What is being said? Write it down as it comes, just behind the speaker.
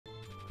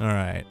All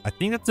right. I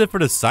think that's it for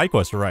the side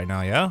quest for right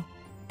now, yeah?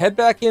 Head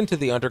back into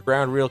the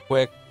underground real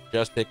quick.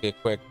 Just take a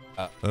quick...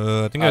 I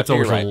think that's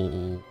over to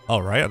the... Oh,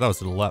 right? I thought it was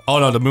to the left. Oh,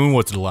 no, the moon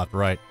was to the left,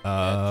 right.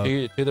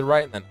 To the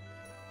right and then...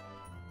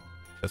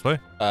 This way?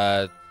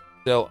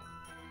 Still...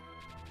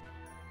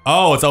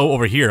 Oh, it's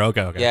over here.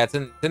 Okay, okay. Yeah, it's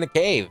in a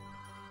cave.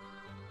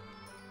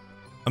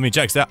 I mean,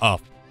 check that. Oh.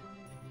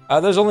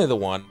 There's only the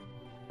one.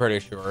 Pretty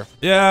sure.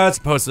 Yeah, I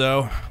suppose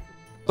so.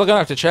 Still gonna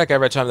have to check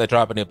every time they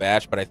drop a new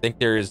batch, but I think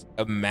there's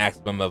a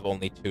maximum of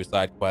only 2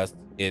 side quests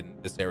in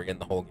this area in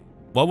the whole game.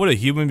 What would a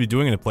human be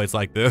doing in a place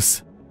like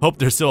this? Hope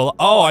they're still...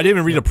 Oh, I didn't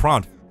even read a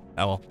prompt.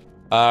 Oh,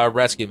 well.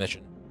 Rescue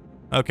mission.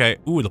 Okay.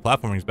 Ooh, the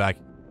platforming's back.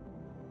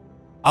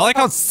 I like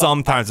how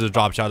sometimes there's a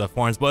drop shadow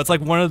forms, but it's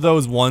like one of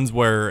those ones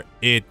where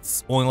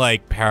it's only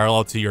like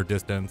parallel to your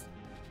distance.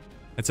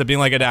 Instead of being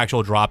like an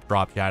actual drop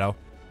shadow.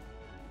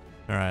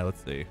 All right,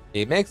 let's see.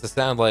 He makes it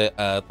sound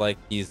like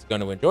he's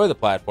going to enjoy the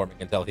platforming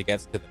until he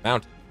gets to the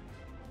mountain.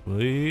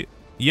 Really?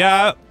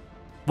 Yeah.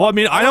 Well, I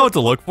mean, I know what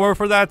to look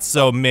for that,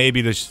 so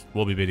maybe this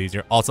will be a bit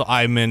easier. Also,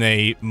 I'm in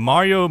a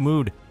Mario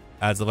mood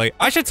as of late.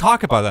 I should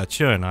talk about that,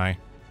 shouldn't I?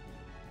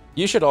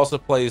 You should also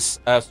play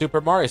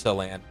Super Marisa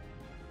Land.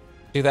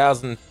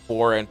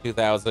 2004 and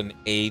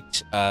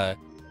 2008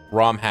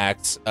 ROM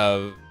hacks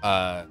of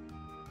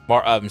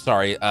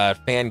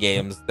fan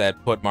games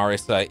that put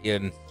Marisa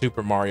in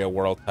Super Mario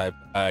World type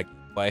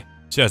gameplay.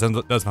 Yeah,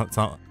 that does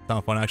sound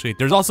fun actually.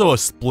 There's also a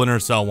Splinter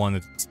Cell one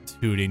that's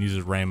 2D and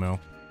uses Rainbow.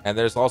 And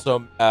there's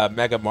also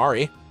Mega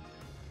Mari.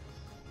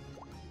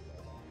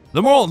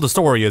 The moral of the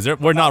story is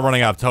we're not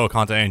running out of Touhou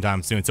content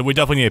anytime soon, so we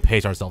definitely need to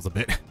pace ourselves a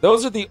bit.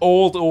 Those are the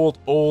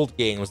old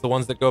games, the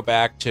ones that go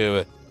back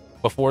to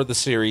before the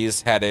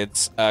series had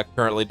its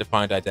currently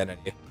defined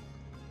identity.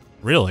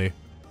 Really?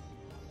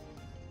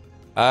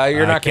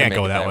 You're not can't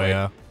go that way.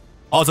 Yeah.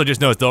 Also, just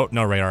no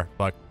radar.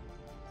 Fuck.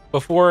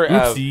 Before.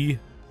 Oopsie.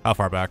 How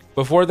far back?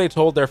 Before they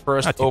told their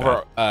first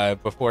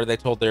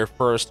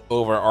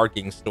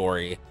overarching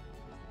story.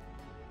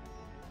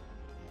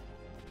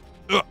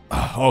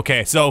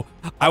 Okay, so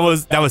that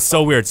was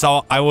so weird.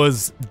 So I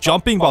was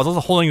jumping, but I was also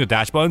holding the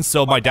dash button,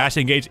 so my dash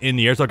engaged in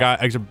the air, so I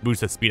got extra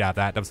boost of speed out of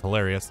that. That was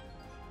hilarious.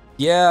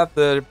 Yeah,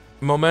 the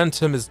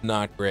momentum is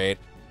not great.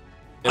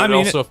 And it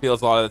also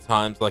feels a lot of the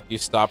times like you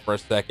stop for a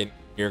second,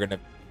 you're gonna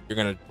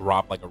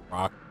drop like a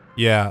rock.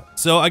 Yeah,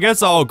 so I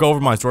guess I'll go over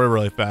my story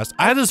really fast.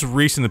 I had this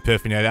recent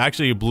epiphany that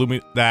actually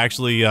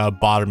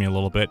bothered me a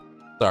little bit.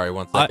 Sorry,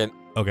 1 second.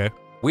 Okay.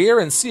 We are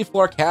in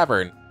Seafloor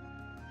Cavern.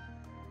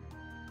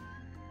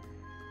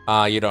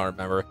 You don't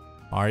remember.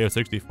 Mario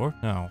 64?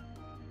 No.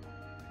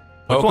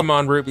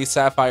 Pokemon Ruby,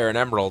 Sapphire, and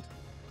Emerald.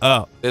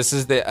 Oh. This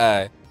is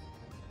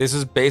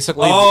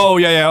basically... Oh,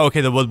 yeah,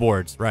 okay, the wood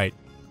boards, right.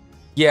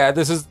 Yeah,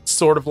 this is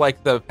sort of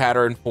like the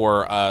pattern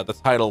for the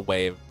tidal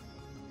wave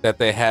that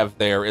they have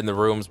there in the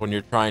rooms when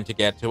you're trying to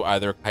get to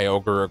either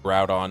Kyogre or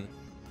Groudon.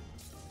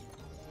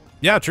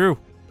 Yeah, true.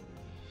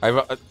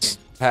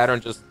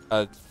 Pattern just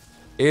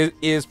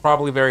is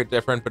probably very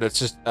different, but it's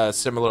just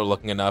similar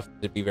looking enough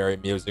to be very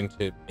amusing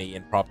to me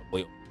and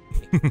probably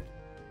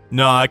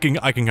No, I can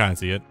kind of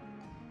see it.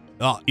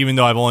 Even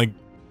though I've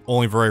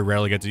only very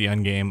rarely get to the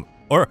end game,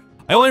 or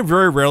I only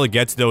very rarely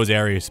get to those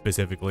areas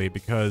specifically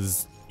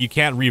because you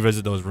can't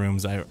revisit those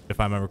rooms, if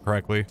I remember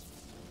correctly.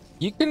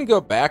 You can go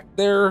back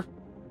there.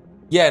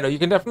 Yeah, no, you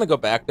can definitely go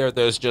back there.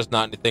 There's just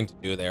not anything to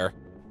do there.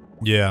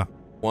 Yeah.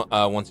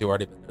 Once you've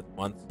already been there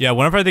once. Yeah,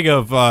 whenever I think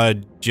of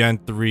Gen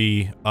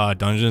 3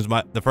 dungeons,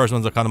 the first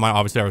ones that come to mind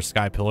obviously are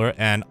Sky Pillar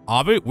and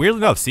weirdly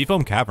enough,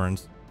 Seafoam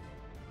Caverns.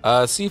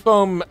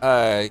 Seafoam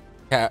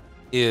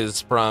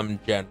is from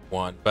Gen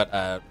 1, but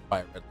Fire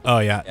Red. Oh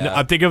yeah. No,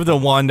 I'm thinking of the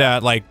one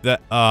that like the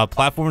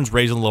platforms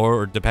raise and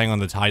lower depending on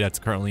the tide that's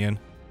currently in.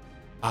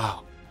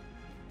 Oh.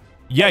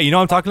 Yeah, you know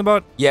what I'm talking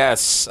about?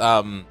 Yes.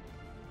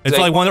 It's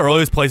like one of the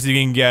earliest places you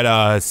can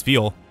get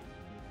Spiel.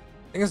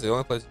 I think it's the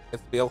only place you can get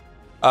Spiel.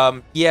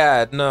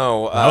 Yeah,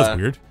 no. That was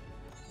weird.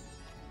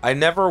 I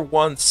never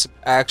once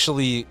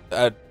actually,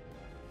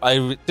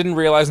 I didn't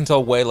realize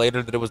until way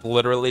later that it was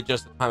literally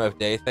just a time of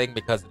day thing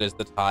because it is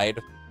the tide.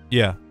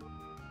 Yeah.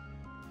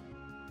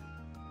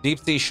 Deep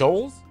Sea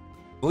Shoals?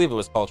 I believe it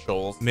was called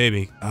Shoals.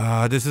 Maybe.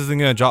 This isn't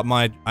gonna drop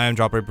my item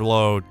drop right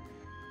below.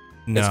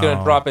 No. It's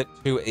gonna drop it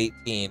to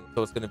 18,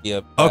 so it's gonna be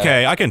a...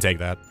 okay, I can take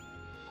that.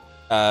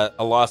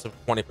 A loss of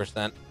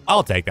 20%.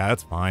 I'll take that,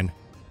 that's fine.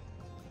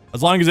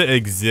 As long as it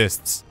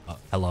exists.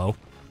 Hello?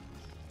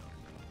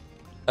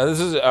 This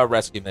is a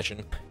rescue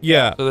mission.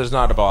 Yeah. So there's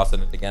not a boss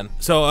in it again.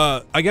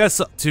 So, I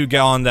guess to get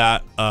on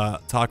that,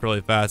 talk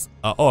really fast.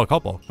 Oh, a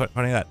couple.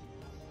 Funny that.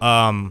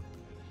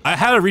 I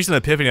had a recent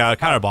epiphany that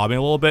kind of bothered me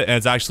a little bit, and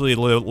it's actually a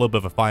little bit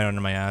of a fire under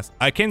my ass.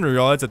 I came to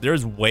realize that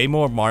there's way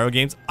more Mario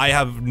games I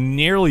have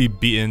nearly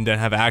beaten than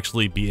have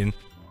actually beaten.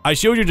 I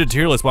showed you the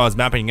tier list while I was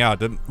mapping out.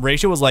 The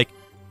ratio was like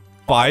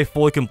 5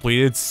 fully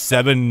completed,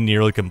 7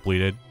 nearly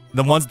completed.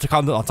 The ones that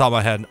come on top of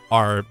my head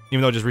are,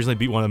 even though I just recently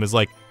beat one of them, is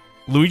like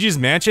Luigi's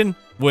Mansion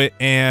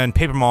and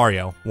Paper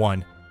Mario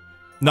 1.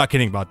 Not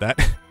kidding about that.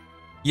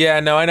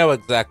 Yeah, no, I know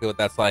exactly what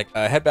that's like.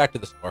 Head back to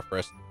the store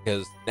first.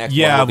 because next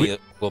Yeah, one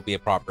will be a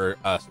proper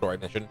story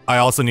mission. I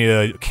also need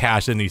to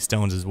cash in these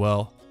stones as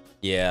well.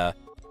 Yeah.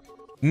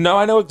 No,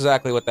 I know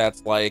exactly what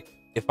that's like.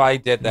 If I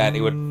did that,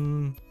 it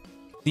would.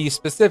 The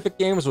specific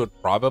games would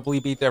probably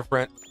be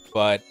different,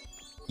 but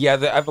yeah,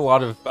 I have a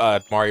lot of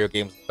Mario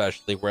games,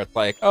 especially where it's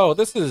like, oh,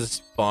 this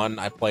is fun.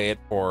 I play it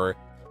for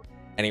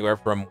anywhere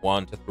from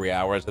 1 to 3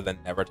 hours and then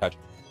never touch it.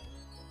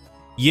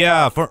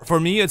 Yeah, for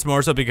me, it's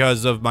more so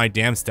because of my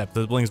damn step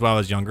siblings when I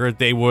was younger.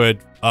 They would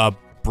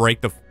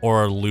break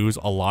or lose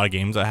a lot of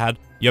games I had.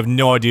 You have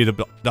no idea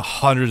the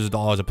hundreds of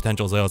dollars of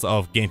potential sales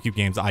of GameCube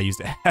games I used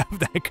to have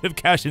that I could have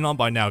cashed in on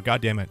by now.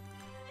 God damn it.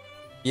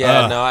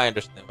 Yeah, no, I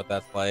understand what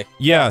that's like.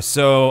 Yeah,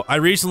 so I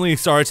recently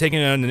started taking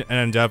an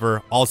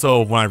endeavor.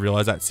 Also, when I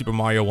realized that Super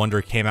Mario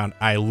Wonder came out,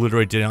 I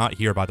literally did not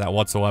hear about that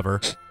whatsoever.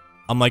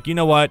 I'm like, you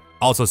know what?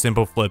 Also,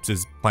 Simple Flips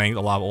is playing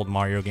a lot of old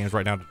Mario games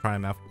right now to try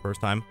them out for the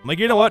first time. I'm like,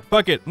 you know what?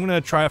 Fuck it. I'm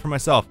gonna try it for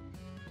myself.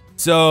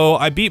 So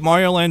I beat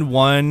Mario Land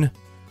 1.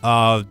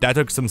 That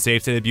took some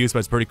save state abuse, but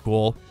it's pretty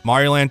cool.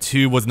 Mario Land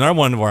 2 was another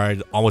one where I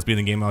almost beat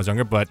the game when I was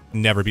younger, but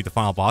never beat the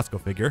final boss, go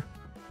figure.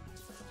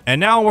 And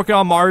now I'm working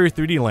on Mario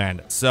 3D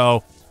Land.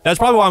 So that's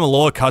probably why I'm a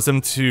little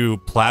accustomed to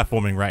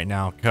platforming right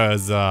now,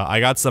 because I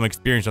got some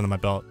experience under my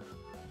belt.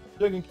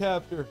 Chicken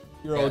capture.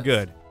 You're all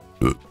good.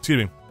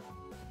 Excuse me.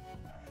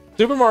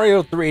 Super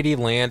Mario 3D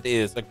Land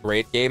is a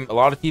great game. A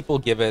lot of people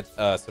give it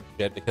some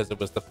shit because it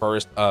was the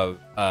first of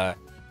the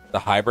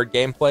hybrid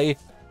gameplay.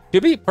 To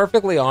be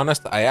perfectly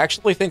honest, I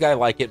actually think I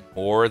like it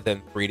more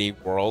than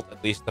 3D World,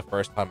 at least the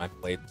first time I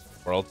played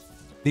World.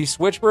 The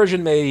Switch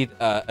version made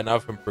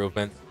enough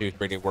improvements to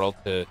 3D World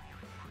to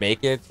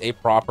make it a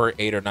proper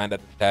 8 or 9 out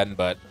of 10,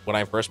 but when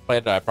I first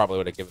played it, I probably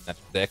would have given that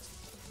a 6.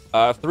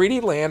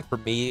 3D Land, for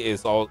me,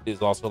 is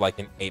also like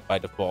an 8 by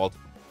default.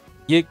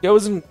 It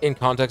goes in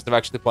context of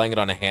actually playing it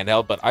on a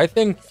handheld, but I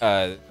think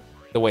the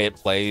way it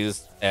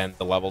plays and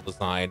the level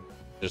design,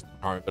 just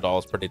the charm of it all,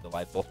 is pretty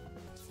delightful.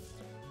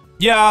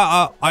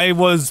 Yeah, I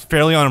was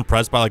fairly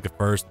unimpressed by like the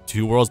first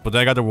 2 worlds, but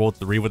then I got to World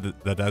 3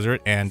 with the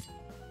desert, and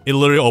it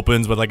literally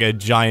opens with like a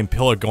giant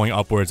pillar going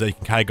upwards that you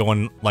can kind of go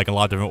in like a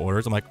lot of different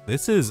orders. I'm like,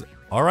 this is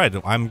all right.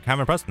 I'm kind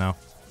of impressed now.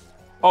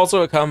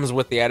 Also, it comes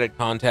with the added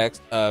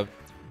context of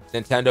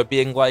Nintendo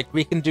being like,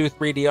 we can do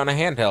 3D on a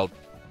handheld.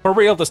 For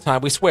real this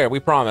time, we swear, we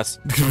promise.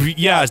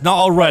 Yeah, it's not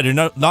all red. You're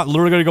not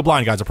literally going to go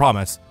blind, guys. I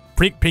promise.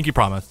 Pinky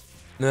promise.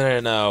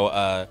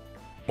 No.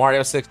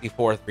 Mario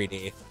 64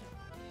 3D.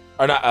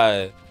 Or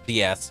not,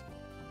 DS.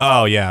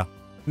 Oh, yeah.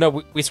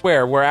 No, we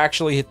swear, we're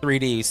actually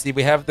 3D. See,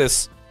 we have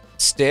this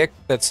stick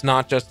that's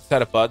not just a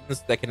set of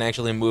buttons that can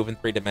actually move in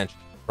 3 dimensions.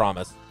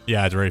 Promise.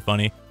 Yeah, it's very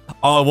funny.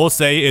 I will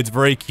say it's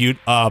very cute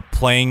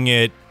playing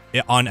it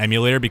on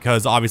emulator,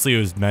 because obviously it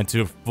was meant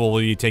to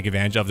fully take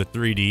advantage of the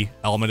 3D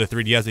element of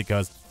 3DS,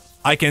 because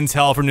I can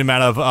tell from the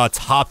amount of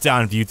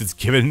top-down views it's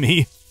given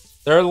me.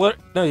 No,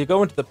 you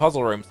go into the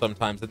puzzle room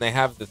sometimes, and they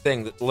have the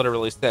thing that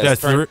literally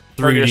says, turn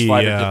your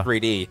slider to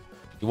 3D.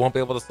 You won't be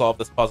able to solve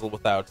this puzzle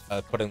without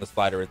putting the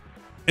slider in.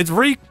 It's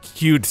very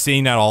cute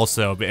seeing that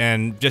also,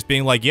 and just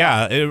being like,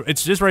 yeah,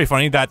 it's just very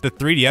funny that the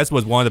 3DS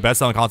was one of the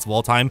best-selling consoles of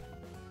all time,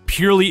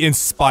 purely in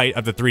spite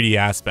of the 3D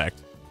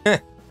aspect.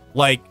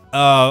 Like,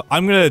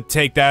 I'm gonna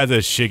take that as a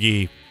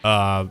Shiggy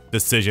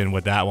decision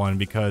with that one,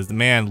 because the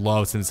man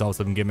loves himself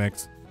some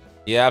gimmicks.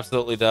 He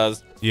absolutely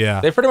does.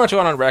 Yeah. They pretty much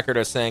went on record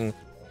as saying,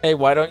 hey,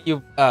 why don't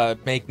you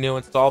make new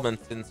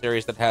installments in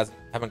series that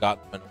haven't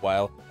gotten them in a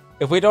while?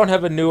 If we don't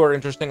have a new or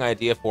interesting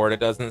idea for it, it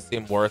doesn't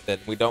seem worth it.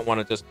 We don't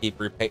want to just keep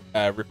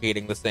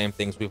repeating the same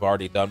things we've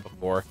already done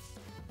before.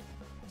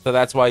 So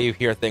that's why you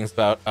hear things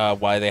about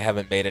why they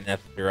haven't made an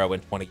F-Zero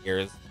in 20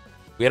 years.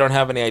 We don't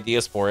have any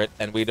ideas for it,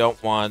 and we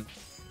don't want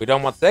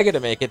Sega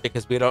to make it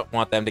because we don't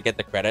want them to get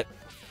the credit.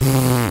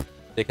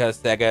 Because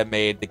Sega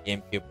made the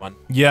GameCube one.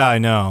 Yeah, I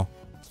know.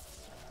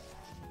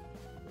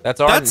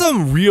 That's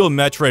some real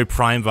Metroid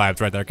Prime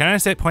vibes right there. Can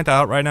I point that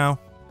out right now?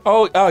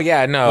 Oh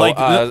yeah, no. Like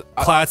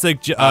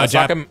classic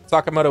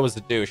Sakamoto was a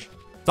douche.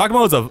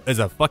 Sakamoto is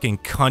a fucking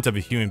cunt of a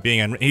human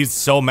being, and he's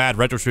so mad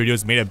Retro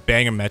Studios made a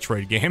banger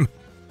Metroid game.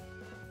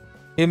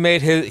 He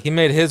made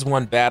his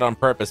one bad on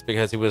purpose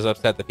because he was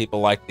upset that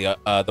people liked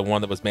the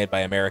one that was made by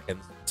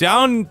Americans. See,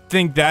 I don't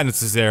think that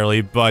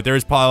necessarily, but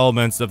there's probably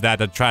elements of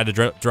that try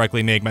to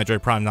directly make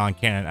Metroid Prime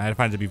non-canon. I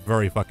find it to be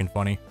very fucking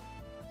funny.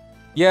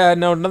 Yeah,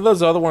 no, none of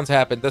those other ones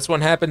happened. This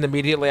one happened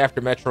immediately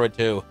after Metroid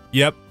 2.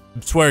 Yep.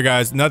 Swear,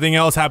 guys, nothing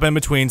else happened in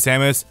between,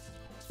 Samus.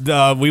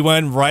 We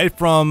went right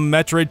from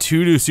Metroid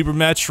 2 to Super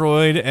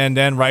Metroid, and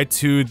then right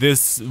to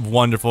this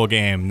wonderful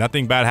game.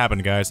 Nothing bad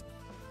happened, guys.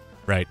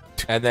 Right.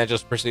 And then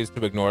just proceeds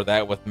to ignore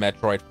that with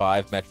Metroid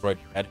 5, Metroid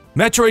Dread.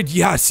 Metroid,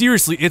 yeah,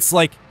 seriously, it's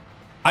like,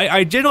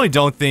 I generally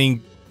don't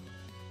think,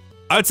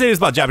 I would say it's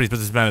about Japanese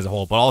businessmen as a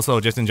whole, but also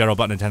just in general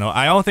about Nintendo.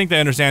 I don't think they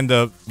understand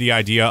the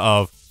idea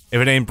of, if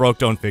it ain't broke,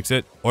 don't fix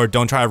it, or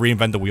don't try to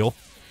reinvent the wheel.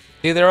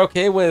 See, they're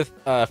okay with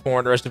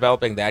foreigners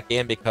developing that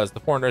game because the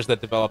foreigners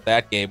that developed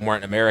that game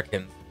weren't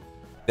Americans.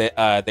 They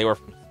were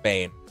from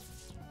Spain.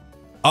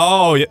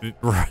 Oh, yeah.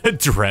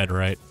 Dread,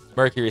 right.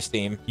 Mercury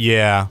Steam.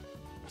 Yeah.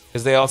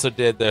 Because they also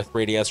did the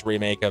 3DS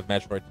remake of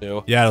Metroid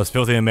 2. Yeah, those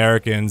filthy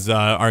Americans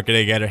aren't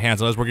gonna get their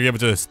hands on us. We're gonna give it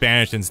to the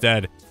Spanish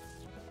instead.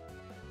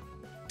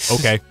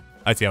 Okay,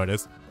 I see how it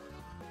is.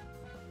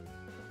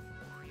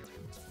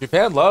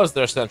 Japan loves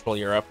their Central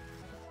Europe.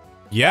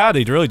 Yeah,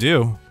 they really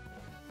do.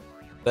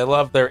 They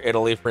love their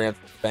Italy, France,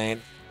 and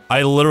Spain.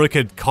 I literally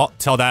could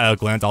tell that at a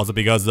glance also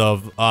because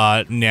of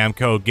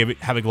Namco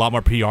having a lot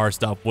more PR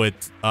stuff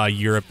with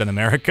Europe than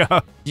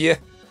America. Yeah.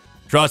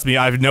 Trust me,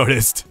 I've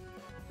noticed.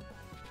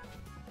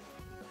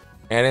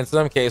 And in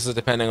some cases,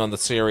 depending on the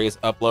series,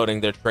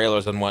 uploading their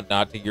trailers and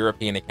whatnot to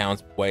European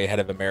accounts way ahead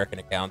of American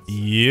accounts.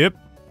 Yep.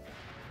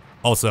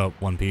 Also,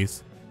 One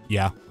Piece.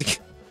 Yeah.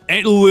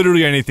 And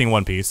literally anything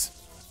One Piece.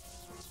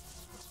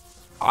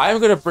 I'm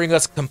going to bring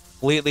us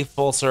completely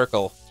full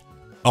circle.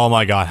 Oh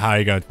my god, how are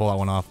you going to pull that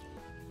one off?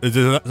 Is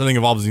there something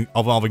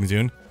evolving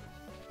soon?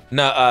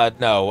 No,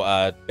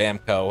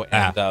 Bamco.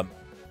 And,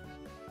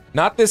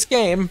 not this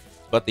game,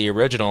 but the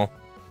original.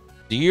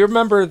 Do you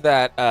remember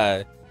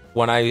that,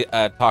 when I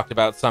talked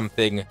about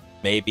something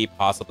maybe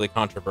possibly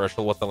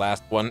controversial with the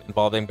last one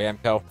involving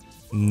Bamco?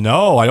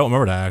 No, I don't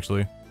remember that,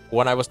 actually.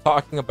 When I was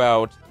talking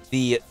about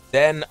the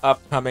then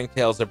upcoming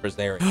Tales of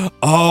Berseria.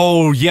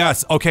 Oh,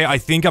 yes. Okay, I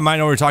think I might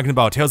know what you're talking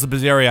about. Tales of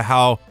Berseria,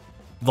 how,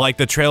 like,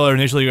 the trailer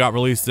initially got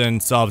released in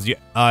subs.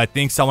 I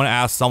think someone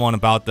asked someone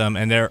about them,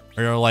 and they're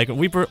like,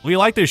 we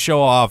like to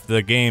show off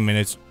the game in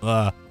its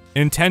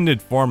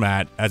intended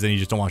format, as in you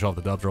just don't want to show off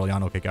the dubs early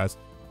on. Okay, guys.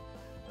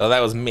 So that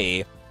was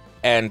me.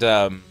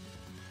 And,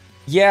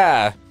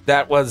 yeah,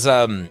 that was,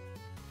 they're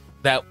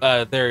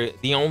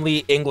the only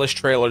English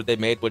trailer they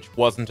made, which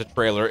wasn't a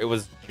trailer. It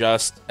was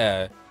just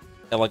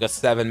like a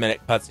 7-minute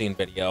cutscene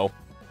video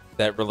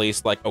that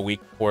released like a week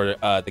before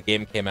the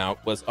game came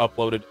out, was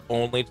uploaded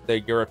only to their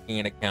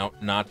European account,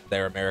 not to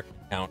their American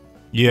account.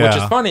 Yeah,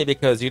 which is funny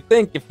because you'd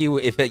think if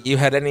you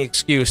had any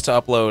excuse to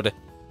upload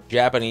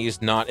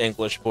Japanese, not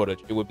English footage,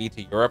 it would be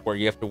to Europe, where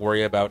you have to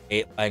worry about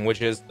 8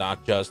 languages,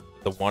 not just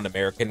the one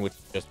American, which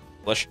is just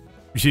English.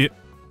 Yeah.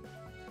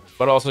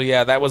 But also,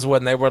 yeah, that was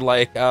when they were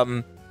like,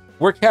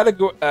 we're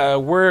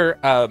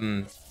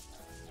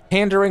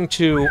pandering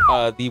to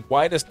the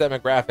widest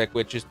demographic,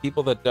 which is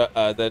people that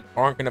that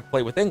aren't going to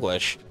play with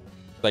English.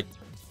 Like,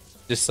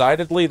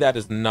 decidedly, that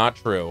is not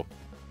true.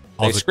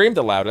 They screamed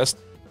the loudest,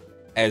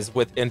 as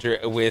with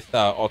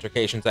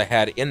altercations I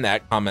had in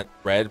that comment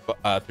thread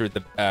through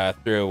the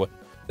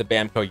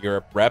Bamco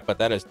Europe rep, but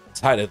that is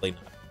decidedly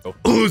not true.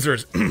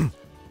 Losers.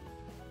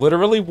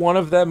 Literally, one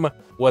of them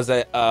was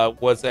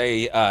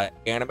a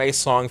anime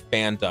song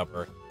fan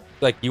dubber.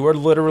 Like, you are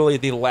literally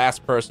the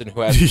last person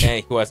who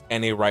has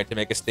any right to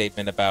make a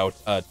statement about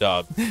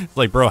dub.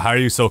 Like, bro, how are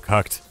you so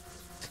cucked?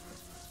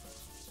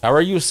 How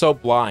are you so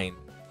blind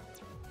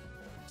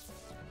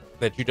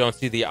that you don't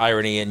see the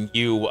irony in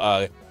you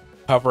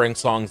covering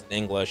songs in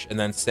English and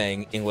then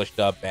saying English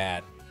dub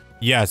bad?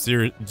 Yes,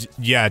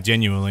 yeah,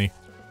 genuinely.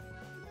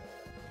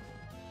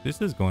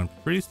 This is going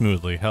pretty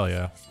smoothly. Hell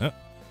yeah.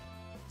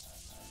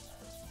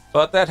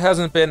 But that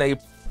hasn't been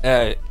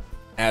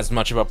as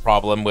much of a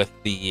problem with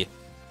the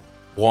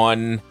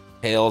one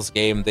Tales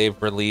game they've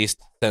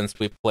released since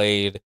we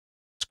played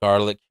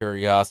Scarlet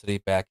Curiosity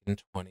back in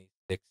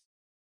 2016.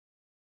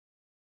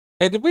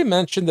 Hey, did we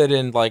mention that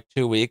in like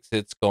 2 weeks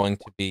it's going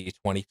to be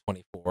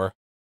 2024?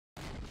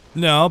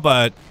 No,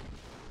 but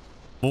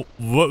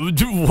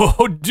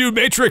whoa, dude,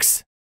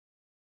 Matrix.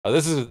 Oh,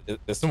 this is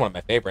one of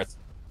my favorites.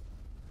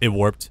 It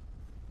warped.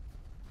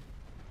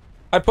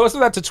 I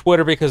posted that to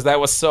Twitter because that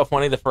was so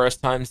funny the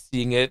first time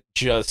seeing it.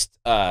 Just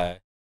I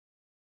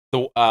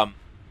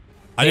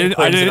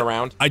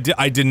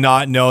did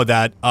not know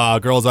that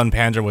Girls on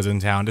Panzer was in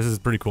town. This is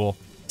pretty cool.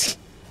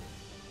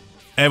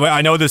 Anyway,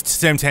 I know this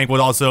same tank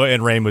was also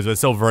in Rainbows, but it's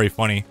still very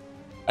funny.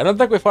 I don't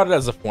think we fought it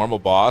as a formal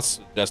boss,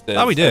 just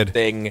as we did. a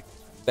thing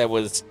that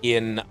was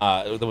in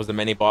there was a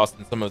mini boss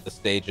in some of the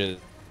stages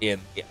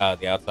in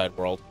the outside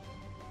world.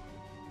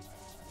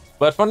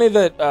 But funny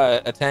that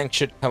a tank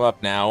should come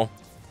up now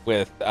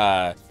with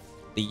the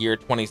year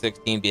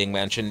 2016 being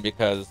mentioned,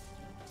 because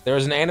there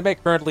is an anime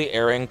currently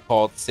airing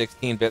called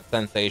 16-Bit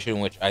Sensation,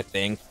 which I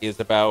think is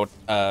about,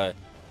 I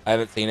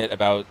haven't seen it,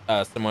 about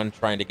someone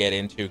trying to get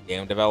into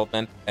game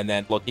development, and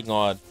then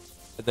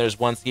there's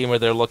one scene where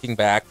they're looking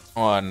back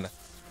on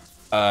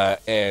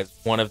as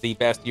one of the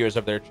best years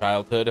of their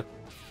childhood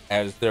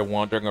as they're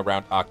wandering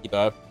around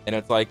Akiba, and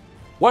it's like,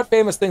 what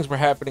famous things were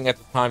happening at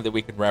the time that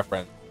we can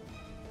reference?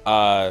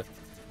 A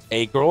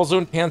Girls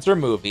und Panzer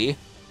movie,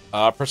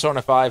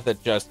 Persona 5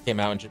 that just came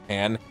out in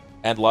Japan,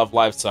 and Love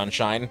Live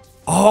Sunshine.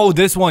 Oh,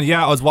 this one,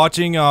 yeah. I was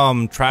watching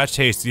Trash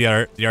Taste the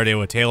other day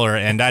with Taylor,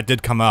 and that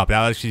did come up.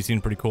 That actually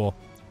seemed pretty cool.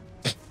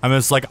 I mean,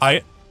 it's like,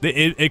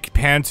 it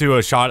panned to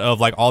a shot of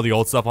like all the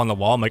old stuff on the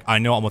wall. I'm like, I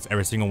know almost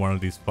every single one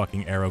of these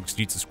fucking arrows.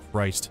 Jesus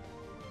Christ.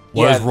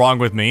 What is wrong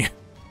with me?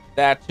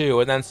 That too,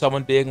 and then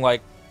someone being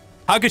like,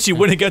 how could she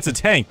win against a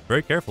tank?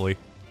 Very carefully.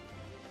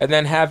 And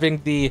then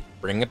having the,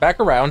 bring it back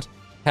around,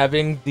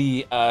 having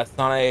the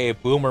Sanae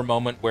Boomer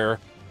moment where,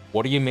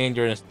 what do you mean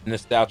you're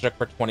nostalgic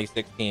for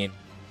 2016?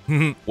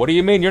 What do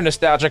you mean you're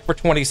nostalgic for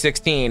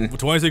 2016?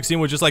 2016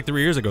 was just like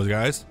 3 years ago,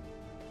 guys.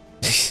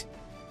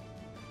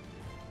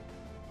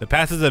 The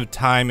passage of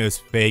time is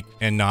fake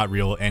and not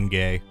real and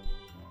gay.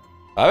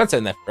 I've been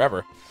saying that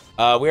forever.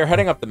 We are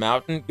heading up the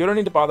mountain. You don't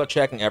need to bother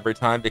checking every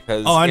time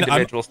because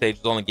individual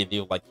stages only give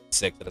you like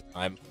 6 at a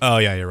time. Oh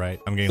yeah, you're right.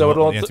 I'm getting a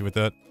little antsy with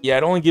that. Yeah,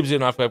 it only gives you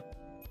enough.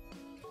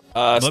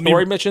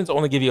 Story missions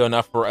only give you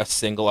enough for a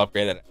single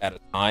upgrade at a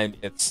time.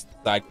 It's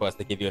side quests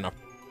that give you enough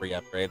for 3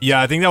 upgrades.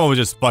 Yeah, I think that one was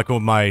just fucking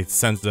with my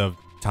sense of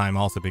time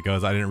also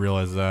because I didn't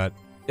realize that.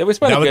 Yeah, we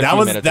spent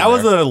that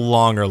was a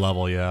longer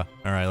level. Yeah.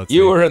 All right, let's.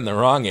 You were in the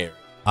wrong area.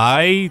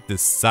 I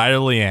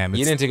decidedly am.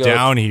 You need to go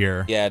down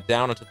here. Yeah,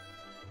 down into.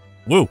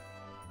 Woo.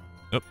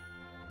 Oh,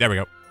 there we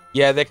go.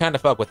 Yeah, they kind of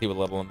fuck with you a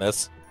little in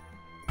this.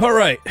 All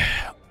right.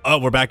 Oh,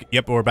 we're back.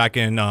 Yep, we're back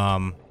in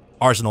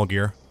Arsenal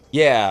gear.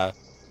 Yeah,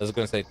 I was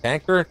gonna say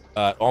tanker.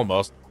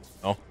 Almost.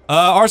 No.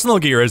 Arsenal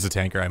gear is a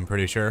tanker. I'm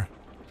pretty sure.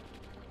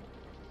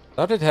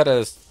 Thought it had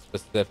a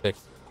specific.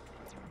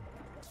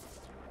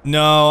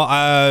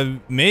 No.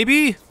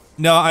 Maybe.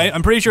 No,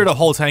 I'm pretty sure the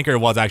whole tanker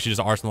was actually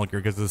just Arsenal gear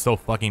because it's so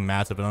fucking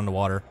massive and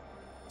underwater.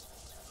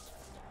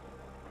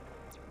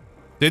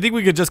 Do you think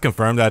we could just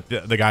confirm that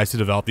the guys who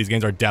developed these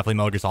games are definitely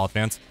Metal Gear Solid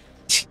fans?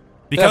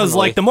 Because,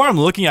 like, the more I'm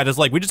looking at it, it's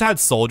like, we just had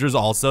soldiers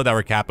also that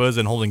were kappas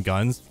and holding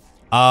guns.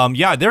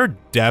 Yeah, they're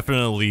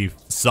definitely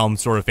some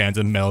sort of fans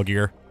of Metal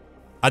Gear.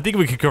 I think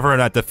we could confirm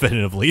that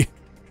definitively.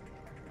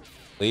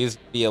 Please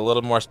be a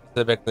little more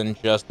specific than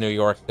just New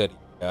York City,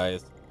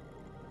 guys.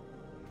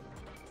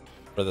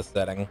 For the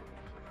setting.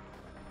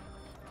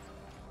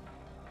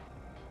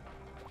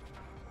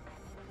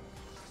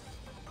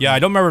 Yeah, I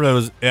don't remember if it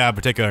was a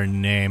particular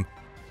name.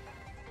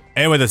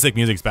 Anyway, the sick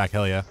music's back,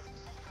 hell yeah.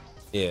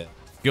 Yeah.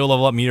 Skill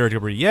level up, meter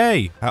to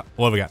yay! What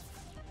have we got?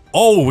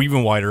 Oh,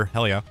 even wider,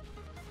 hell yeah.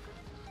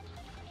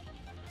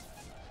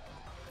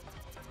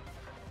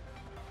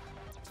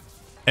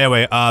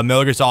 Anyway,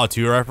 Metal Gear Solid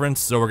 2 reference.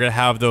 So we're gonna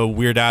have the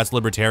weird ass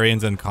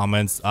libertarians in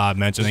comments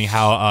mentioning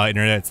how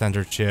internet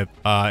censorship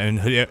and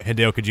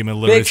Hideo Kojima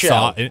literally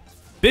saw it.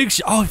 Big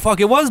Shell. Oh fuck,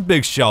 it was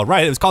Big Shell,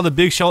 right? It was called the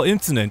Big Shell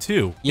incident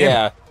too.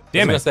 Yeah.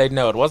 Damn I it. was gonna say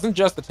no, it wasn't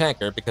just the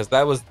tanker because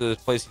that was the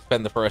place you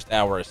spend the first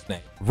hour as Snake.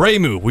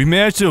 Reimu, we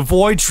managed to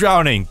avoid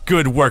drowning.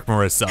 Good work,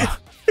 Marisa.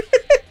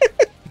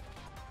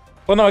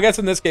 Well, no, I guess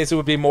in this case it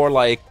would be more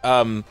like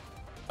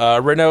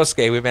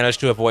Renosuke, we managed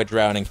to avoid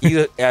drowning.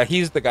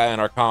 He's the guy on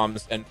our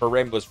comms, and for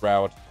Rainbow's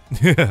route,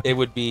 it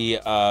would be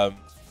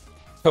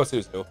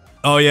Kosuzu.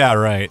 Oh yeah,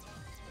 right.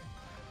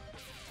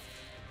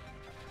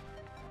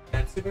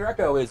 And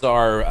RisingJericho is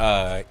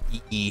our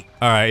EE.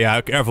 All right,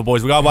 yeah, careful,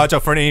 boys. We gotta watch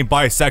out for any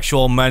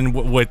bisexual men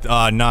with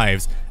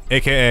knives,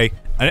 aka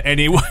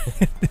any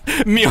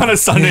me on a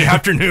Sunday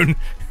afternoon.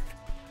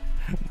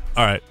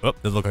 All right, oh,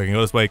 doesn't look like I can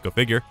go this way. Go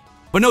figure.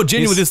 But no,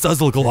 genuinely, this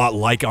does look a lot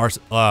like our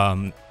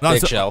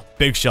Big Shell.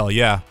 Big Shell,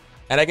 yeah.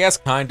 And I guess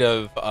kind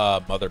of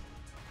Mother.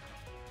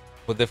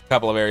 With a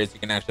couple of areas you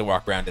can actually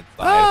walk around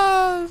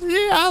inside.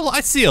 Yeah,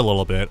 I see a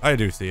little bit. I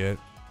do see it.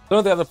 Some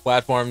of the other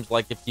platforms,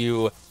 like if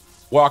you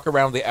walk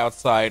around the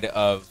outside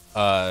of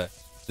the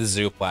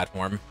zoo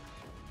platform.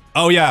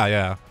 Oh yeah,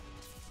 yeah.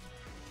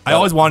 I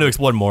always wanted to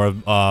explore more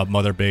of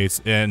Mother Base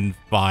in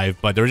 5,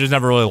 but there was just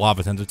never really a lot of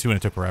attention to, and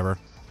it took forever.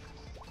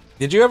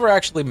 Did you ever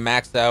actually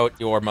max out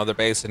your Mother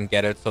Base and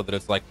get it so that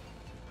it's like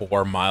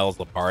 4 miles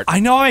apart? I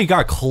know I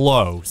got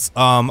close.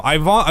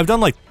 I've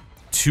done like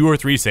 2 or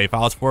 3 save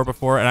files for it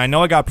before, and I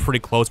know I got pretty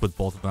close with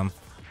both of them.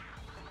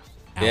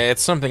 Ow. Yeah,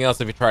 it's something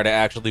else if you try to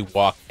actually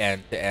walk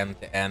end to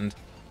end to end.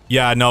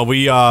 Yeah, no,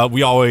 we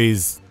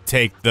always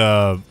take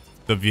the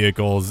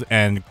vehicles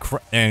and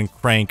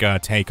crank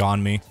take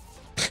on me.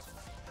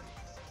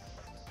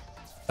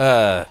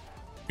 Good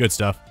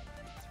stuff.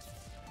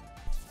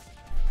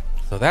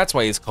 So that's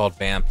why he's called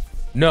Vamp.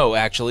 No,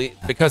 actually,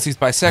 because he's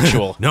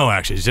bisexual. No,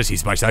 actually, it's just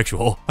he's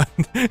bisexual.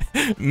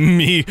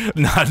 Me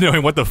not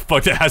knowing what the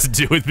fuck that has to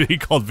do with being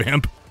called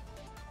Vamp.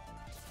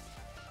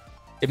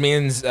 It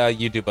means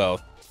you do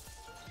both.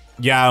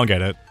 Yeah, I don't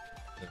get it.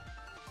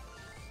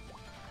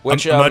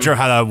 Which, I'm not sure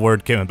how that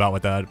word came about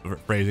with that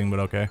phrasing,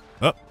 but okay.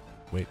 Oh,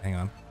 wait, hang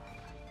on.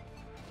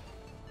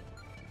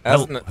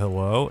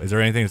 Hello? Is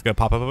there anything that's gonna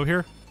pop up over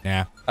here?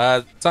 Yeah.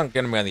 It's not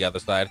gonna be on the other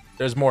side.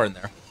 There's more in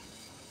there.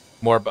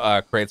 More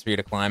crates for you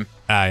to climb.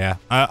 Ah, yeah.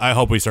 I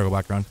hope we circle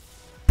back around.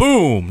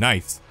 Boom!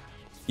 Nice.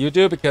 You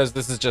do, because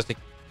this is just a...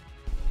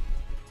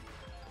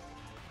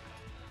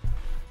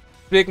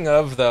 Speaking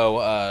of,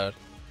 though,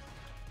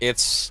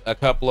 it's a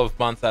couple of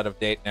months out of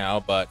date now,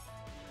 but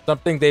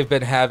something they've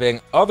been having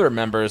other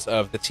members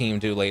of the team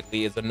do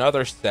lately is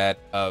another set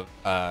of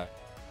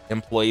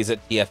employees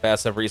at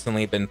TFS have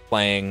recently been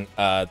playing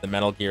the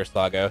Metal Gear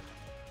Saga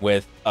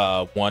with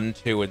 1,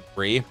 2, and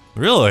 3.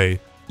 Really?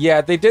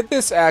 Yeah, they did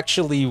this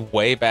actually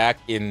way back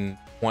in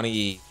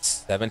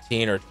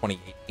 2017 or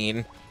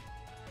 2018.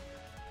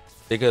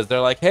 Because they're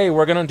like, hey,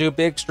 we're going to do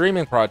big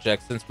streaming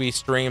projects since we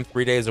stream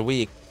 3 days a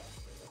week.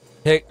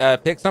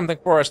 Pick something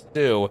for us to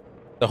do.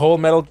 The whole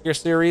Metal Gear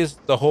series,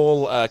 the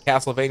whole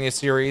Castlevania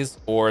series,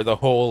 or the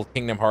whole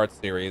Kingdom Hearts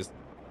series.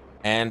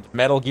 and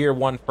Metal Gear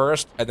won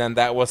first, and then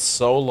that was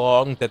so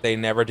long that they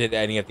never did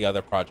any of the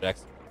other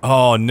projects.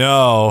 Oh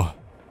no.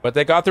 But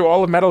they got through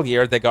all of Metal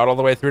Gear. They got all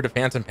the way through to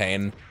Phantom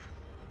Pain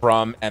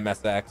from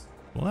MSX.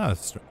 Well,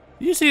 that's...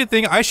 You see the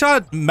thing? I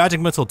shot Magic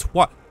Missile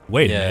twice.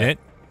 Wait a minute.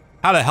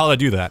 How the hell did I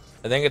do that?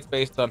 I think it's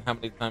based on how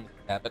many times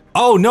you tap it.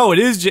 Oh no, it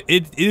is just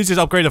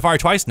upgraded to fire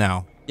twice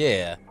now.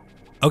 Yeah.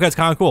 Okay, it's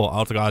kind of cool. I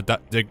also got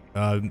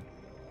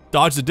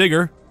dodge the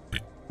digger.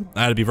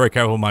 I had to be very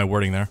careful with my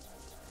wording there.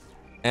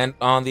 And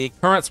on the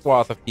current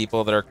swath of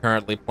people that are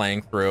currently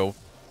playing through,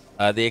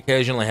 they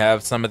occasionally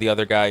have some of the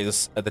other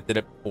guys that did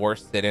it before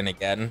sit in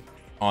again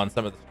on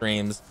some of the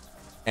streams.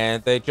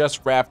 And they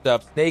just wrapped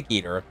up Snake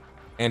Eater.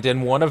 And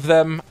in one of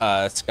them,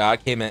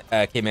 Scott came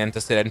in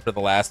to sit in for the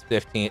last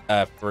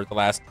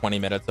 20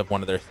 minutes of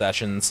one of their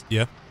sessions.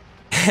 Yeah.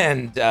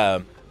 And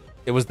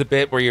it was the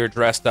bit where you're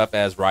dressed up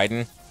as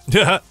Raiden.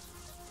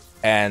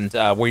 And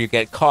where you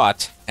get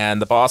caught,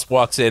 and the boss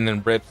walks in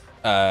and rips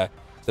the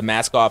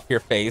mask off your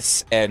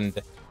face, and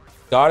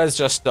God is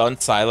just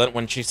stunned silent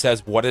when she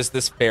says, "What is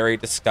this fairy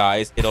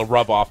disguise? It'll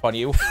rub off on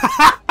you."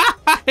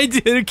 I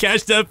didn't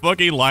catch that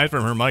fucking line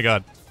from her, my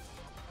god.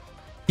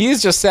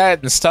 He's just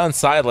sat in stunned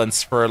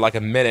silence for like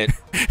a minute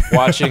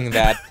watching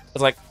that. I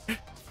was like,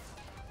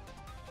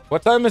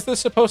 what time is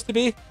this supposed to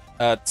be?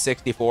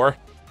 64.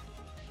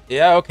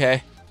 Yeah,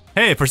 okay.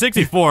 Hey, for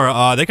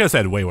 64, they could have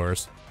said way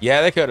worse.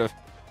 Yeah, they could have.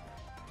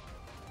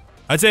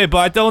 I'd say,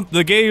 but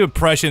the gay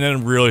oppression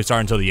didn't really start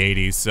until the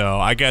 80s, so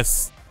I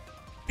guess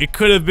it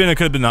could have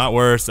been not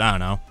worse. I don't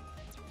know.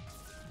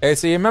 Hey,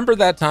 so you remember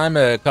that time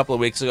a couple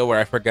of weeks ago where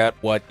I forgot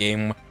what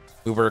game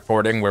we were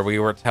recording, where we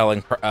were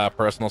telling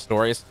personal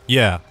stories?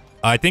 Yeah.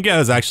 I think it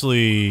was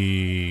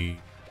actually...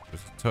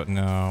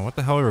 No, what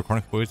the hell were we recording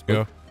a couple weeks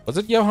ago? Was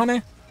it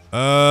Yohane?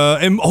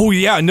 Oh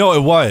yeah, no,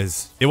 it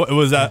was. It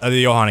was the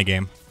Yohane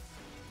game.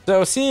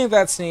 So seeing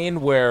that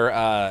scene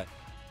where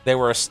they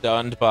were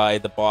stunned by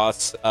the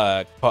boss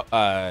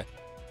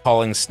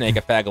calling Snake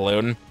a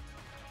fagaloon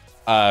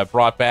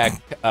brought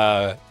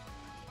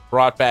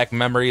back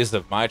memories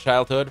of my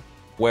childhood,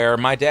 where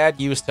my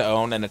dad used to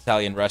own an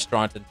Italian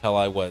restaurant until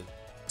I was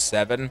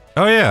 7.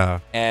 Oh yeah.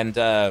 And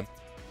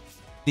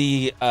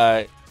he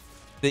had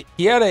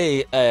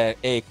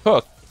a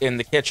cook in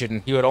the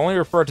kitchen. He would only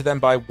refer to them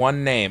by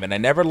one name, and I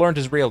never learned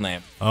his real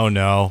name. Oh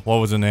no, what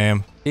was the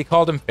name? He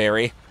called him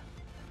Fairy.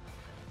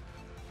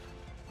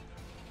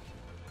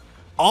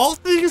 All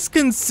things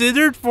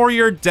considered, for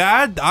your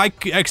dad, I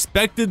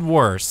expected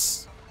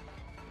worse.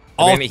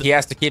 I mean, he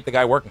has to keep the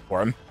guy working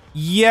for him.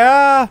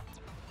 Yeah.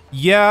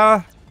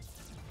 Yeah.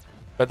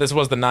 But this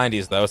was the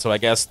 90s, though, so I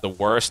guess the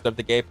worst of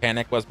the gay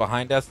panic was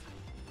behind us.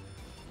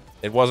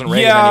 It wasn't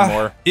raining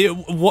anymore.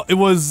 It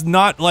was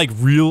not like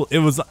real. It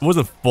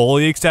wasn't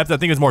fully accepted. I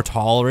think it was more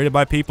tolerated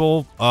by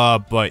people.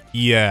 But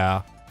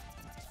yeah.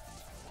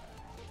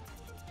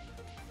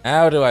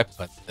 How do I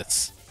put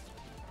this?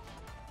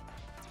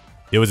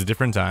 It was a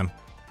different time.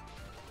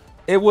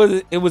 It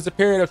was a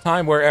period of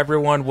time where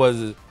everyone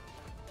was...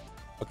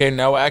 Okay,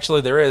 no,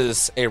 actually there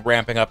is a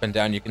ramping up and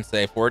down you can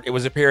say for it. It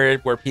was a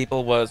period where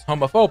people was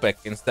homophobic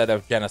instead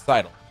of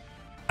genocidal.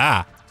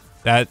 Ah,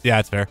 yeah,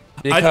 that's fair.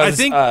 Because I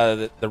think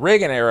the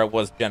Reagan era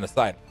was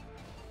genocidal.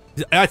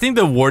 I think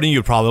the wording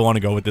you probably want to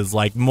go with is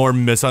like more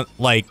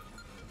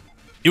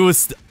it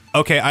was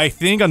okay. I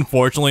think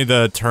unfortunately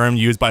the term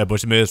used by the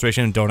Bush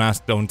administration, "Don't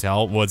ask, don't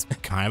tell," was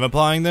kind of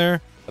applying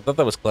there. I thought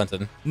that was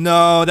Clinton.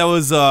 No, that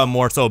was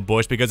more so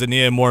Bush, because it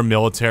needed more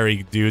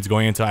military dudes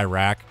going into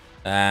Iraq.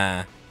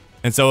 Ah.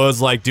 And so it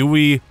was like, do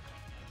we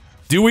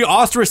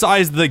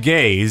ostracize the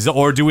gays,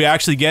 or do we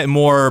actually get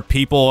more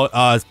people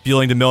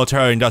feeling the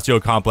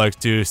military-industrial complex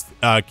to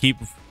keep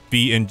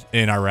feet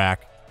in Iraq?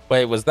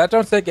 Wait, was that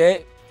Don't Say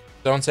Gay?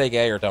 Don't Say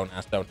Gay or Don't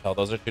Ask, Don't Tell?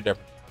 Those are two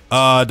different.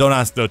 Don't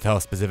Ask, Don't Tell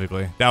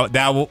specifically.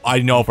 That I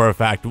know for a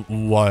fact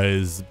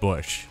was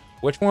Bush.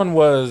 Which one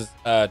was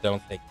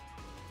Don't Say Gay?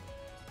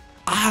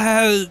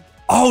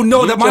 Oh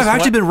no, that might have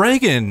actually been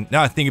Reagan.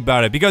 Now I think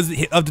about it, because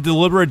of the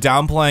deliberate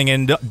downplaying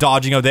and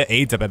dodging of the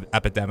AIDS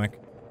epidemic.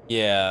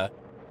 Yeah.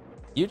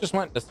 You just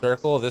went to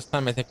circle. This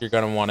time I think you're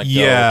going to want to go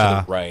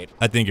to the right.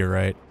 I think you're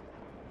right.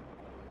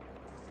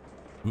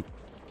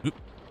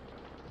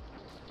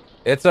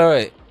 It's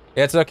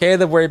okay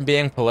that we're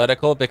being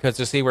political, because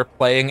you see we're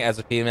playing as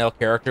a female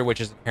character, which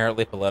is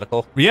inherently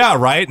political. Yeah,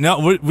 right?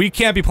 No, we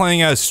can't be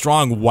playing as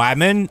strong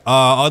women.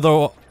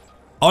 Although,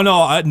 oh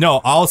no,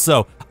 no.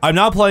 Also, I'm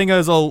not playing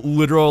as a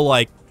literal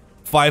like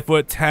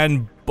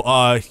 5'10"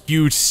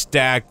 huge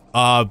stack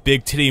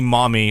big titty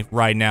mommy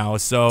right now.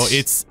 So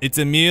it's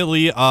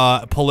immediately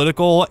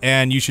political,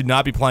 and you should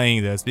not be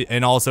playing this.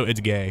 And also, it's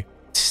gay.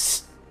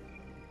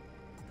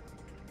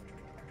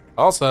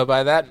 Also,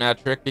 by that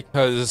metric,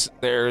 because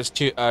there's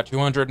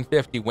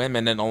 250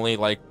 women and only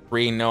like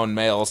 3 known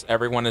males,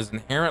 everyone is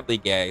inherently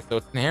gay, so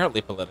it's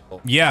inherently political.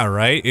 Yeah,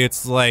 right?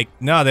 It's like,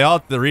 no, they all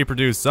have to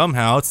reproduce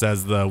somehow,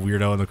 says the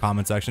weirdo in the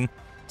comment section.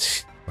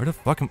 Where the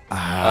fuck am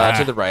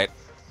to the right.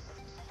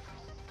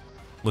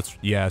 Let's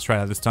try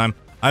that this time.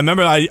 I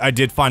remember I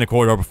did find a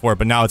corridor before,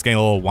 but now it's getting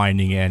a little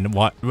winding in.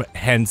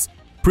 Hence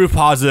proof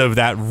positive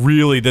that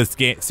really this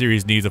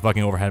series needs a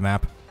fucking overhead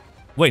map.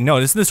 Wait, no,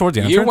 isn't this towards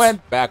the entrance? You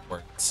went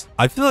backwards.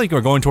 I feel like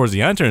we're going towards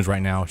the entrance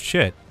right now.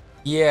 Shit.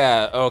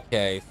 Yeah,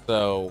 okay,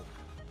 so...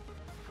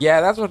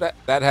 Yeah, that's what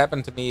that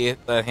happened to me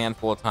a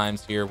handful of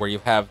times here, where you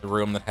have the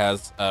room that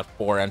has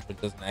 4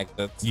 entrances and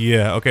exits.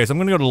 Yeah, okay, so I'm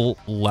gonna go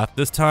to left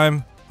this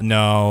time.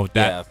 No,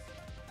 that...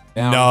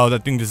 Yeah. No, I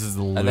think this is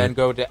the loop. And then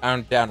go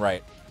down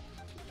right.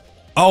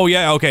 Oh,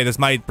 yeah, okay, this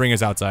might bring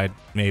us outside,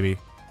 maybe.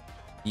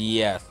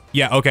 Yes.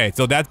 Yeah, okay,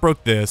 so that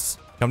broke this.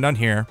 Come down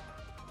here.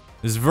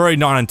 This is very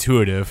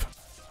non-intuitive.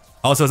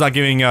 Also, it's not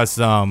giving us,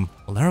 a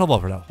letter level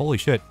for that. Holy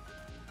shit.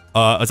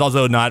 It's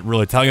also not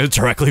really telling us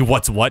directly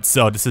what's what,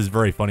 so this is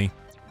very funny.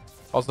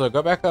 Also,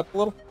 go back up a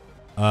little.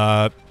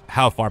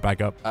 How far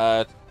back up?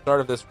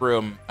 Start of this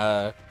room.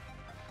 Back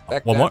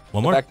one down,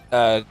 more? Back,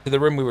 to the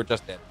room we were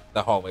just in.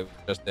 The hallway we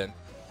were just in.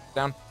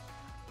 Down.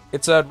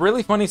 It's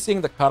really funny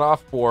seeing the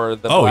cutoff for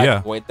the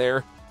black void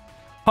there.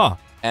 Huh.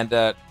 And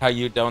how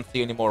you don't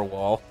see any more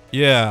wall.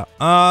 Yeah.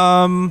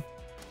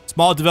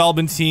 Small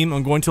development team.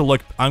 I'm going to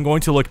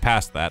look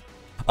past that.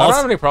 I don't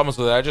have any problems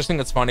with it. I just think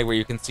it's funny where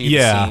you can see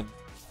the seam.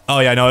 Oh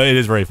yeah, no, it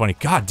is very funny.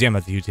 God damn,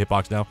 that's a huge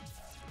hitbox now.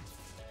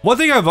 One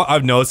thing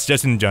I've noticed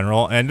just in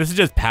general, and this is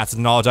just passive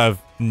knowledge I've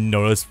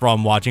noticed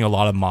from watching a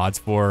lot of mods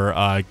for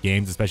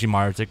games, especially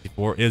Mario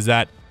 64, is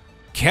that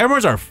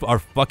cameras are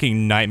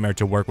fucking nightmare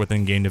to work with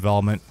in game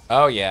development.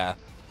 Oh yeah.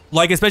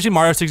 Like, especially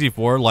Mario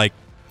 64, like,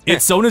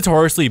 it's so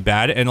notoriously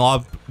bad, and a lot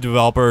of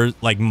developers,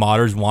 like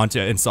modders, want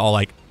to install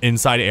like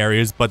inside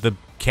areas, but the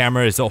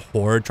camera is so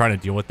horrid trying to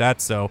deal with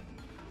that, so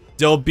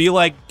they'll be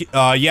like,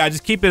 yeah,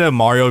 just keep it a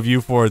Mario view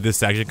for this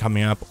section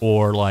coming up,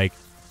 or like,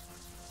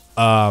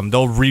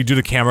 they'll redo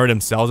the camera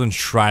themselves and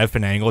try to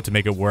finagle to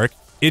make it work.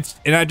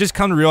 And I just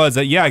come to realize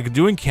that, yeah,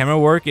 doing camera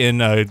work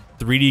in a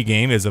 3D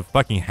game is a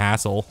fucking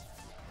hassle.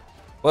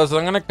 Well, so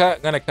I'm gonna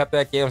cut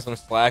that game some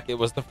slack. It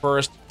was the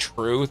first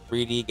true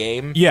 3D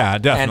game. Yeah,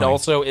 definitely. And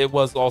also, it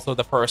was also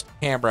the first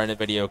camera in a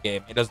video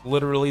game. It is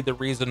literally the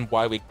reason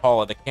why we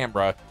call it a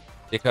camera,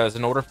 because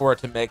in order for it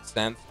to make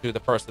sense to the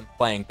person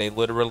playing, they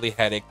literally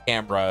had a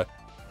camera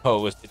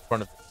posed in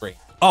front of the screen.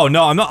 Oh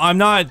no, I'm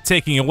not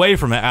taking away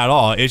from it at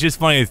all. It's just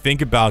funny to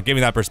think about,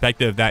 giving that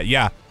perspective that,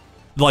 yeah,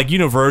 like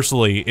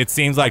universally, it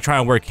seems like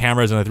trying to work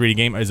cameras in a 3D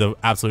game is an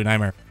absolute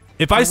nightmare.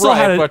 If I still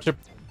had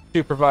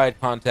to provide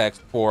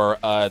context for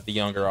the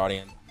younger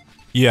audience,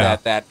 yeah,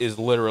 that is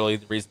literally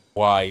the reason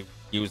why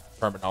we use the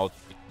terminology.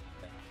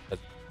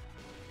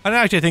 I don't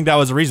actually think that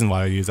was the reason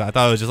why I used that. I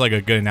thought it was just like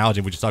a good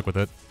analogy. We just stuck with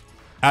it,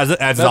 as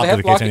is often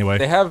the case anyway.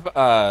 They have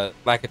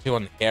Lakitu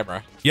on the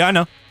camera. Yeah, I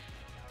know.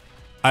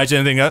 I just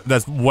didn't think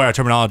that's where our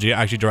terminology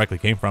actually directly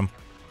came from.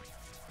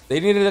 They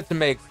needed it to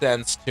make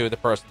sense to the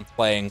person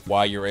playing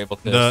why you're able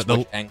to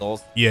switch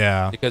angles.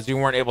 Yeah. Because you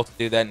weren't able to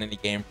do that in any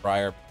game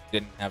prior. You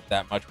didn't have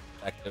that much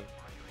perspective.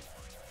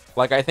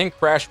 Like, I think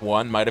Crash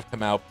 1 might have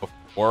come out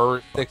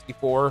before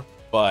 64,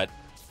 but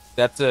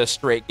that's a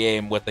straight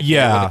game with a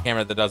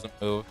camera that doesn't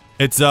move.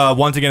 It's,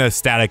 once again, a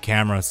static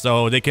camera,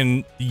 so they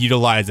can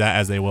utilize that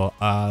as they will.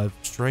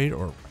 Straight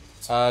or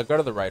right? Go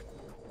to the right.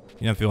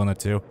 Yeah, I'm feeling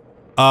that too.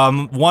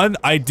 One,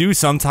 I do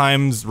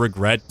sometimes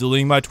regret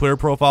deleting my Twitter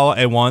profile,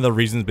 and one of the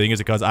reasons being is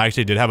because I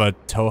actually did have a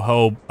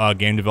Touhou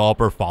game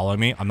developer follow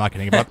me. I'm not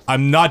kidding about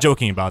I'm not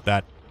joking about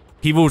that.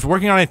 He was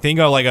working on, I think,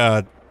 like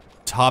a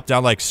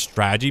top-down, like,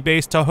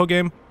 strategy-based Touhou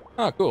game.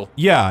 Oh, cool.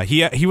 Yeah,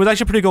 he was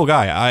actually a pretty cool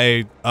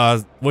guy.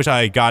 I wish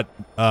I got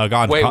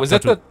Wait, was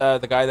that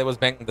the guy that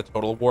was making the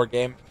Total War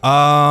game?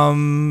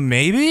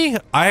 Maybe?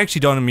 I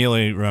actually don't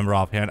immediately remember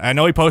offhand. I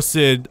know he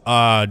posted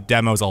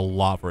demos a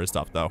lot for his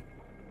stuff, though.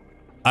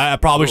 I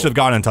probably should have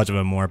gotten in touch with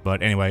him more,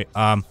 but anyway,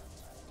 I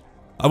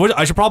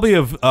should probably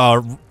have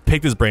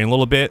picked his brain a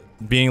little bit,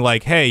 being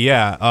like, hey,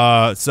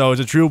 yeah, so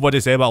is it true what they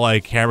say about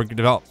like camera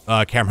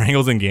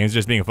angles in games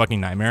just being a fucking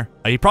nightmare?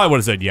 He probably would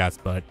have said yes,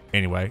 but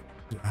anyway.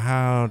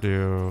 Oh,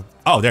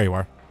 there you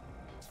are.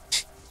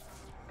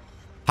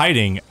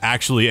 Hiding,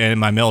 actually, in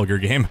my Metal Gear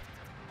game.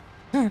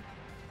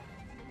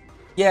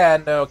 Yeah,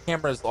 no,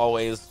 camera's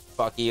always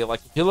fucky. Like,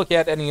 if you look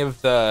at any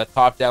of the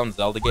top-down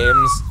Zelda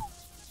games,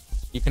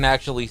 you can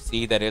actually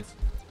see that it's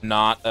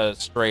not a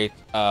straight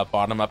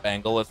bottom-up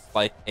angle. It's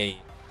like a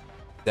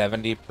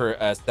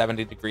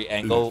 70-degree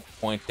angle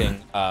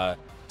pointing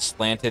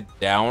slanted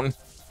down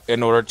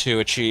in order to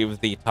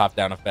achieve the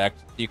top-down effect.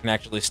 You can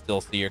actually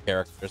still see your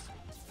characters.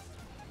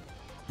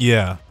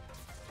 Yeah.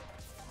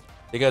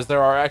 Because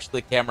there are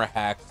actually camera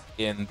hacks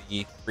in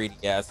the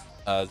 3DS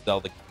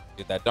Zelda game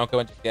to do that. Don't go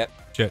in just yet.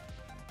 Shit.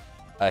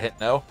 Hit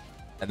no,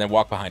 and then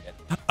walk behind it.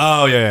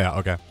 Oh, yeah,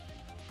 okay.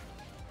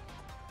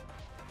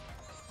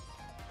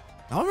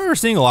 I don't remember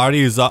seeing a lot of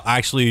these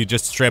actually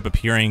just straight up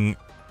appearing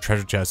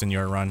treasure chests in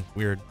your run.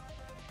 Weird.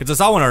 Because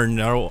I saw one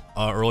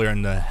earlier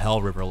in the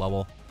Hell River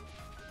level.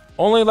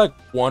 Only like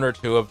 1 or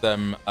 2 of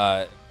them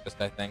exist,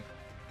 I think.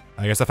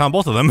 I guess I found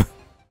both of them.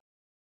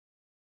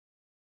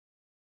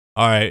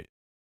 Alright.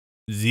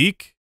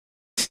 Zeke?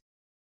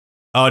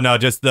 Oh no,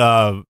 just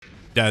the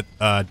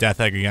death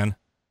egg again.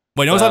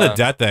 Wait, no, it's not a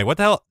death egg. What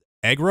the hell?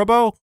 Egg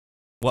Robo?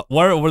 What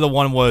were the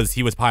one was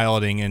he was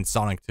piloting in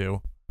Sonic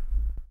 2?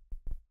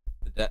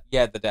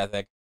 Yeah, the Death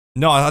Egg.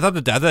 No, I thought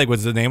the Death Egg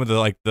was the name of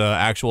the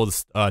actual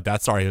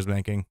Death Star he was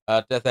making.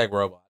 Death Egg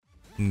robot.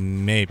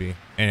 Maybe.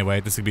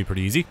 Anyway, this could be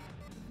pretty easy.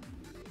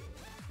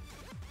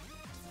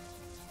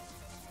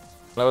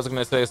 I was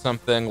gonna say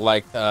something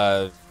like,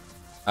 I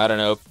don't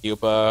know,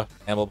 Pupa,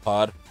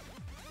 Pod.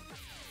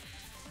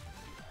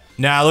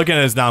 Nah, looking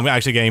at this now, I'm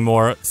actually getting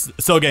more,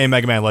 still getting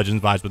Mega Man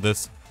Legends vibes with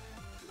this.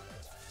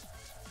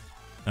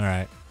 All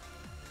right.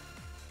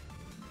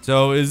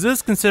 So, is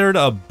this considered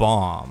a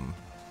bomb?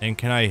 And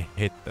can I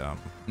hit them?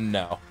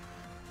 No.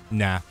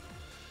 Nah.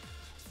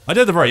 I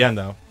did at the very end,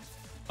 though.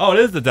 Oh, it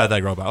is the Death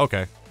Egg robot.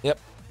 Okay. Yep.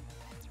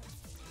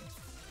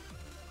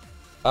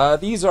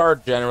 These are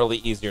generally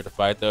easier to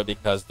fight, though,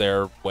 because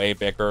they're way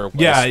bigger,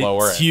 way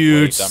slower, it's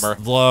huge, and way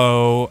dumber.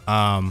 Slow,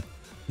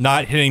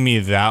 not hitting me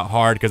that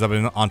hard because I've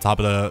been on top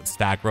of the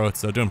stack growth,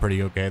 so doing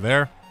pretty okay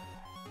there.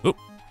 Oop.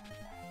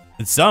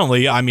 And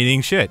suddenly, I'm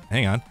eating shit.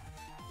 Hang on.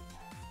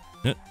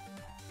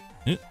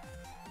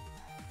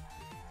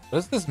 What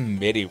is this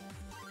MIDI?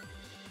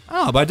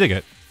 Oh, but I dig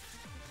it.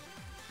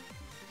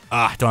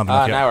 Ah, don't have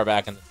enough yet. Now we're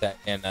back in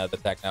the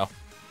tech now.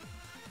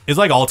 It's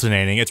like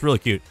alternating. It's really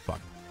cute.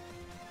 Fuck.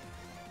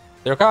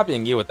 They're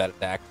copying you with that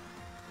attack.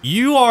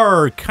 You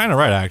are kind of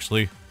right,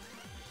 actually. I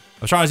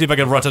was trying to see if I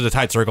could run to the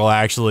tight circle.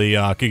 I actually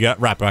could get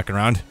wrapped back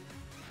around.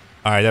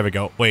 All right, there we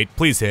go. Wait,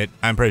 please hit.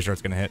 I'm pretty sure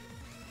it's gonna hit.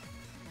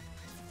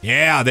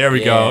 Yeah, there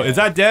we go. Is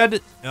that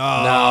dead?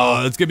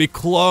 Oh, no, it's gonna be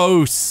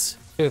close.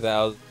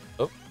 2000.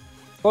 Oh,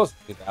 close to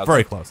 2000.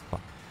 Very close.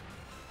 Fuck.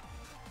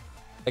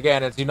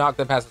 Again, it's you knock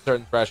them past a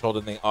certain threshold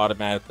and they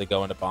automatically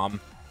go into bomb.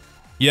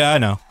 Yeah, I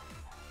know.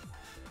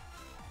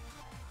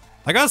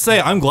 I gotta say,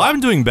 I'm glad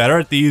I'm doing better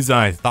at these than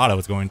I thought I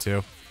was going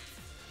to.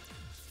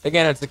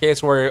 Again, it's the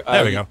case where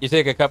there we go. You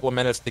take a couple of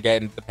minutes to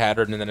get into the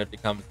pattern and then it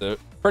becomes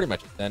pretty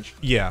much a cinch.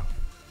 Yeah.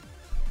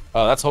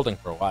 Oh, that's holding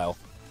for a while.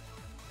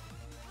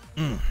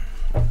 And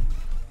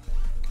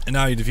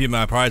now you defeat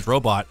my prize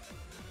robot.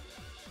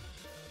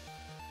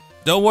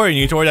 Don't worry,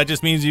 Nitor, that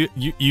just means you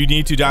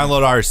need to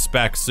download our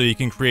specs so you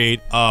can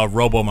create a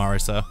Robo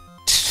Marisa.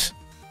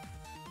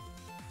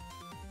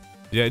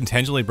 Did you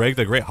intentionally break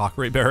the Great Hawk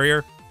Rate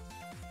barrier?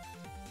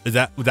 Was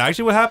that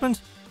actually what happened?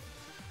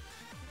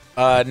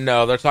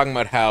 No, they're talking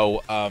about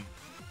how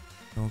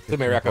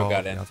RisingJericho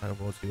got in.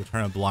 You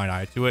turn a blind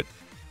eye to it.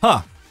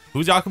 Huh.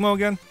 Who's Yakumo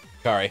again?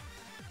 Sorry.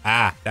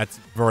 Ah, that's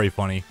very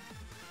funny.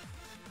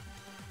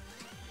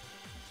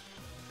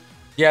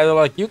 Yeah, they're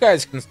like, you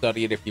guys can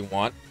study it if you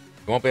want.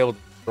 You won't be able to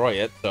destroy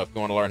it, so if you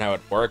want to learn how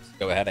it works,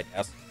 go ahead, I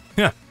guess.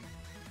 Yeah.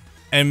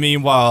 And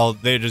meanwhile,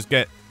 they just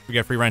get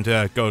free rent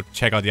to go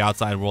check out the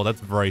outside world. That's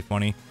very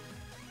funny.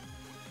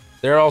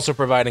 They're also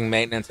providing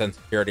maintenance and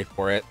security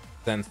for it,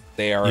 since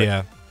they are...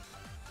 Yeah.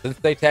 Since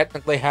they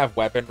technically have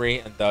weaponry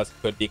and thus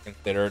could be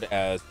considered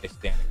as a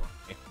standing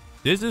army.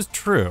 This is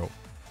true.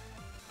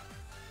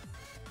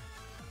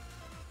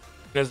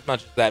 As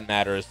much as that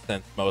matters,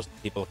 since most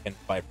people can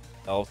fight for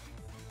themselves.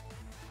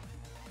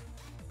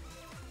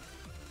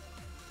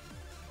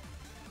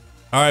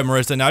 All right,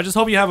 Marisa. Now I just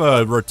hope you have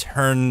a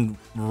return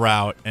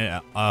route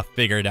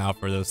figured out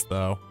for this,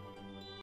 though.